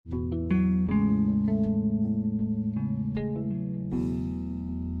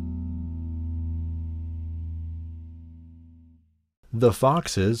The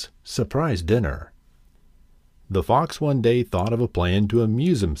Fox's Surprise Dinner. The Fox one day thought of a plan to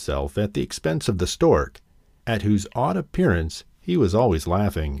amuse himself at the expense of the Stork, at whose odd appearance he was always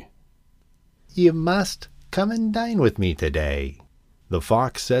laughing. "You must come and dine with me today," the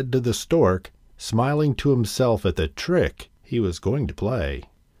Fox said to the Stork, smiling to himself at the trick he was going to play.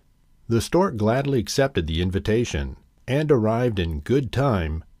 The Stork gladly accepted the invitation, and arrived in good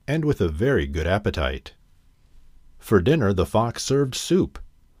time and with a very good appetite. For dinner the Fox served soup,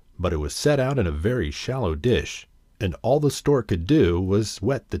 but it was set out in a very shallow dish, and all the Stork could do was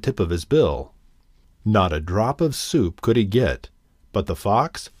wet the tip of his bill. Not a drop of soup could he get, but the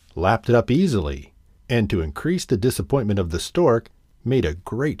Fox lapped it up easily, and to increase the disappointment of the Stork, made a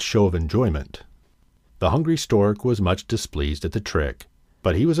great show of enjoyment. The hungry Stork was much displeased at the trick,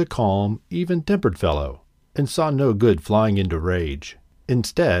 but he was a calm, even-tempered fellow, and saw no good flying into rage.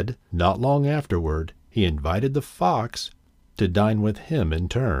 Instead, not long afterward, he invited the Fox to dine with him in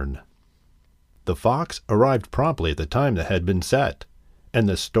turn. The Fox arrived promptly at the time that had been set, and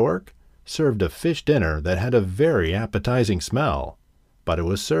the Stork served a fish dinner that had a very appetizing smell, but it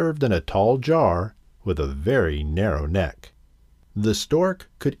was served in a tall jar with a very narrow neck. The Stork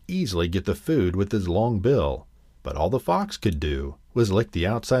could easily get the food with his long bill, but all the Fox could do was lick the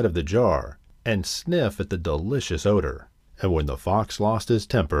outside of the jar and sniff at the delicious odor. And when the Fox lost his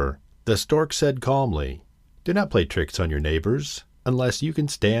temper, the Stork said calmly, "Do not play tricks on your neighbors unless you can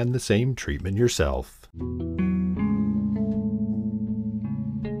stand the same treatment yourself."